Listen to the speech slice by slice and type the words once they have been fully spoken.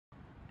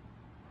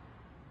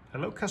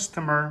Hello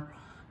customer.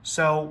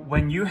 So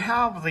when you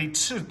have the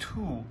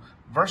Chitu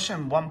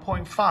version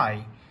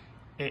 1.5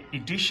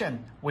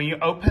 edition, when you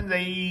open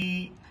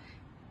the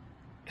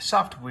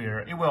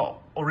software, it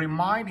will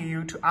remind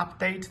you to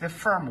update the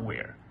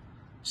firmware.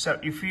 So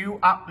if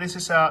you this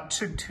is a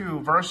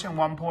Chitu version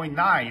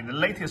 1.9, the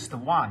latest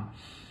one.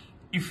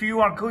 If you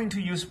are going to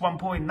use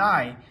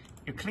 1.9,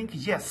 you click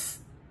yes,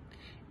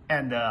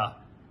 and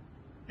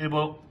it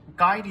will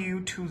guide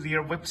you to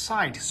their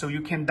website so you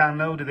can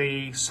download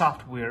the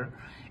software,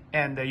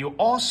 and you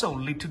also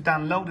need to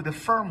download the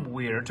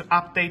firmware to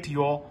update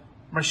your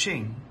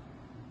machine.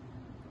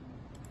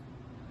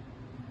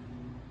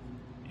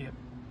 Yep.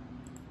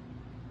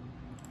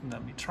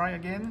 Let me try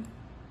again.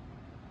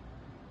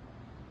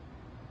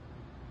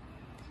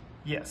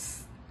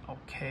 Yes.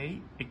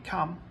 Okay. It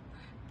come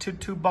to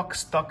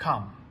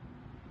chitubox.com.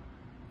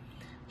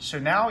 So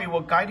now it will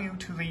guide you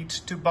to the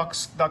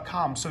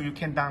chitubox.com so you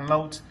can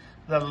download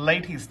the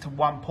latest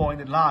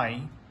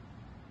 1.9.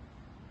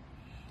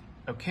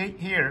 Okay,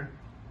 here.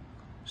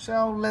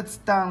 So let's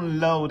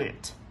download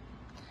it.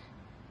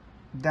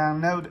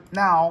 Download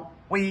now.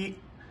 We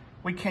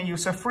can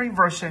use a free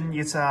version.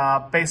 It's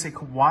a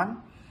basic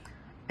one.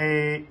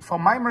 For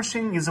my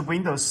machine is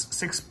Windows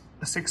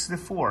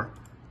 64.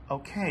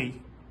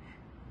 Okay.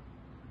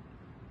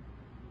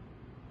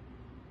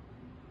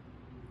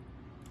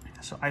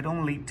 So I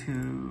don't need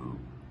to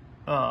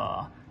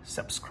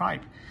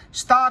subscribe.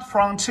 Start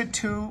from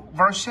Chitu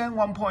version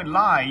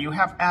 1.9. You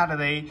have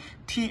added a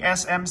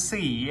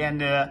TSMC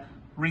and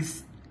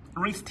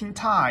resting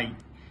time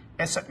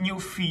as a new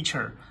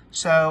feature.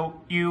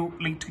 So you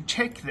need to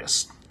check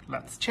this.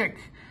 Let's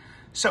check.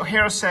 So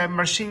here's a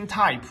machine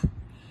type.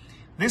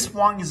 This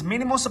one is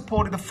minimal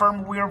supported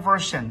firmware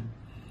version.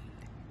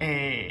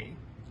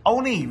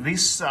 Only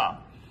these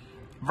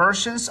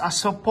versions are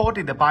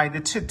supported by the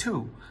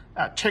Chitu.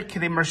 Check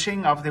the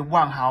machine of the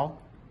 1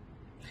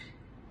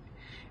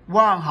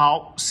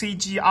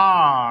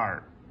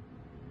 CGR.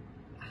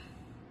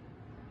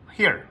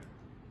 Here,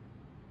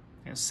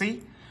 you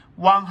see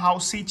 1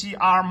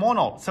 CGR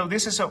mono. So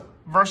this is a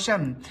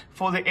version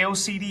for the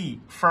LCD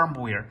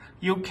firmware.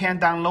 You can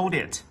download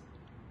it.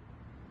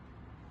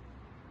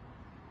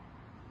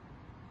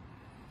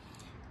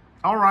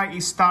 All right,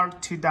 it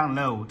start to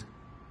download.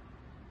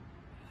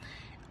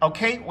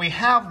 Okay, we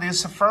have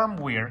this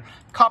firmware.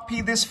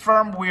 Copy this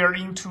firmware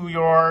into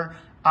your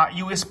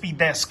USB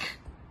disk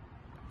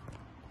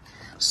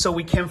so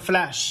we can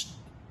flash.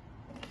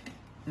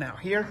 Now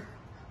here,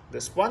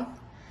 this one,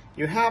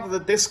 you have the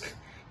disk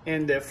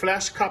and the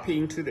flash copy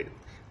into it,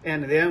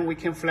 and then we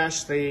can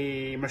flash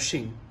the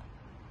machine.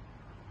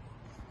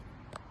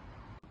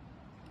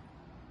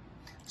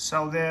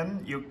 So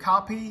then you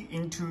copy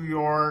into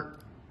your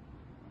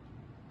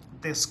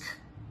disk.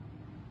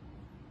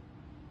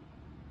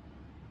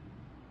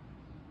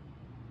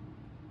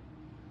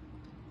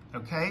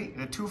 Okay,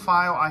 the two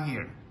files are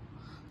here.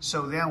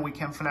 So then we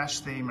can flash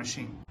the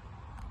machine.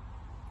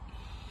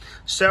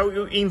 So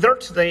you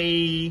insert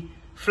the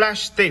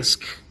flash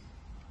disk,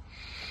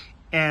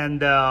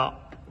 and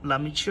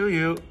let me show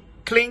you.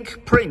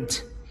 Click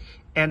print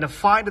and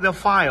find the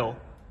file.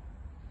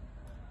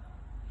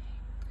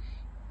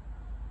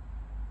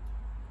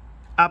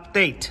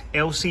 Update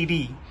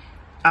LCD.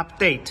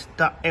 Update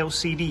the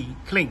LCD.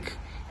 Click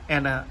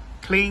and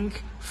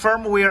click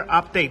firmware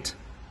update.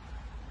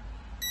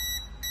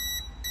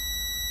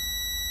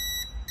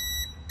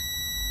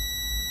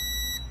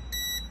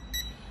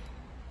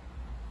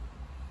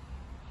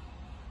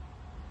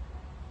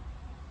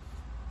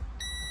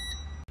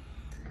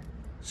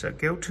 So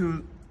go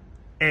to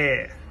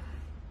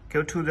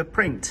the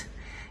print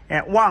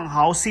at 1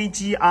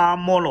 CGR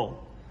mono.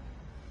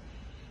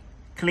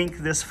 Click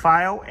this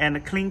file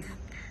and click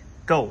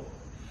go.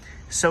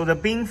 So the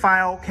bin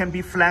file can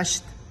be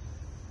flashed.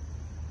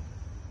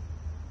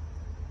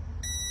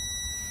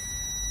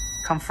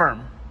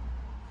 Confirm.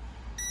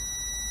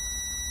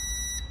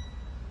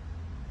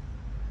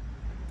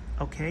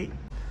 Okay.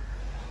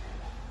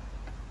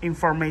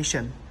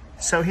 Information.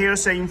 So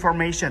here's the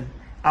information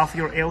of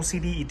your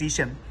LCD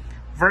edition.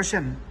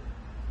 Version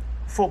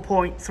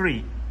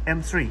 4.3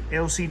 M3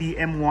 LCD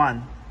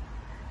M1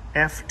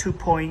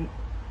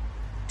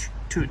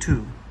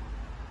 F2.22.